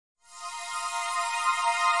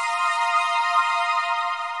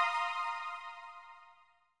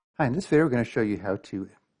Hi, in this video we're going to show you how to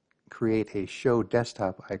create a Show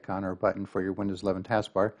Desktop icon or button for your Windows 11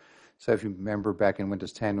 taskbar. So if you remember back in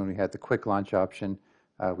Windows 10 when we had the Quick Launch option,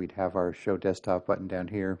 we'd have our Show Desktop button down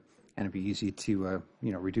here, and it'd be easy to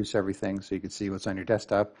reduce everything so you can see what's on your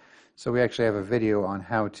desktop. So we actually have a video on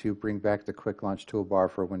how to bring back the Quick Launch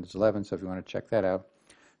toolbar for Windows 11, so if you want to check that out.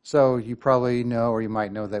 So you probably know, or you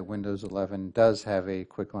might know, that Windows 11 does have a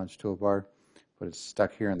Quick Launch toolbar, but it's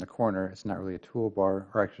stuck here in the corner. It's not really a toolbar,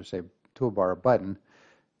 or actually say toolbar, a button.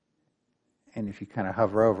 And if you kind of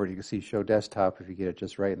hover over it, you can see Show Desktop if you get it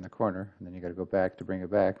just right in the corner, and then you got to go back to bring it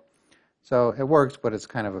back. So it works, but it's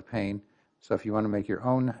kind of a pain. So if you want to make your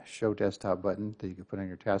own Show Desktop button that you can put on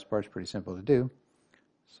your taskbar, it's pretty simple to do.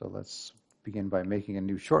 So let's begin by making a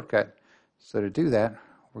new shortcut. So to do that,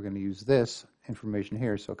 we're going to use this information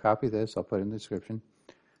here. So copy this, I'll put it in the description.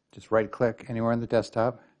 Just right click anywhere on the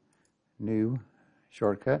desktop, new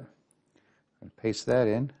shortcut. I'm going to paste that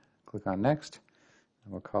in, click on next,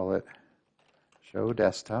 and we'll call it Show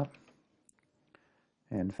Desktop,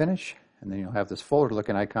 and finish. And then you'll have this folder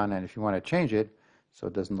looking icon, and if you want to change it so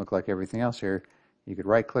it doesn't look like everything else here, you could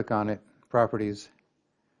right click on it, properties,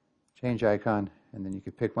 change icon, and then you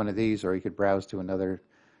could pick one of these, or you could browse to another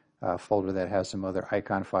folder that has some other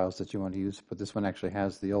icon files that you want to use. But this one actually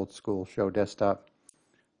has the old school Show Desktop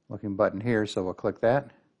looking button here, so we'll click that,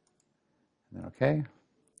 and then OK.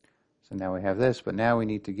 So now we have this, but now we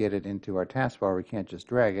need to get it into our taskbar. We can't just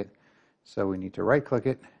drag it, so we need to right click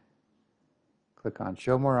it, click on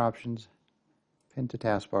Show More Options, Pin to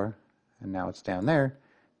Taskbar, and now it's down there.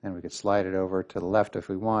 Then we could slide it over to the left if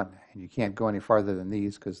we want, and you can't go any farther than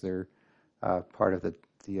these because they're part of the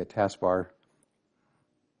taskbar,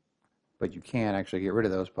 but you can actually get rid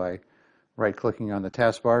of those by right clicking on the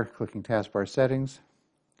taskbar, clicking Taskbar Settings,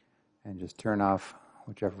 and just turn off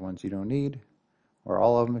whichever ones you don't need, or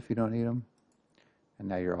all of them if you don't need them. And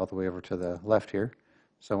now you're all the way over to the left here.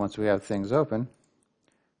 So once we have things open,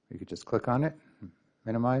 we could just click on it,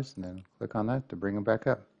 minimize, and then click on that to bring them back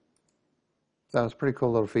up. So that was a pretty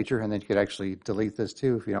cool little feature, and then you could actually delete this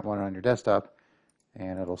too if you don't want it on your desktop,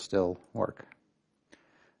 and it'll still work.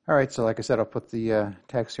 Alright, so like I said, I'll put the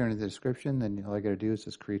text here in the description, then all you got to do is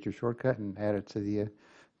just create your shortcut and add it to the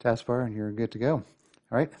taskbar, and you're good to go.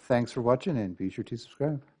 Alright, thanks for watching, and be sure to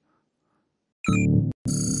subscribe.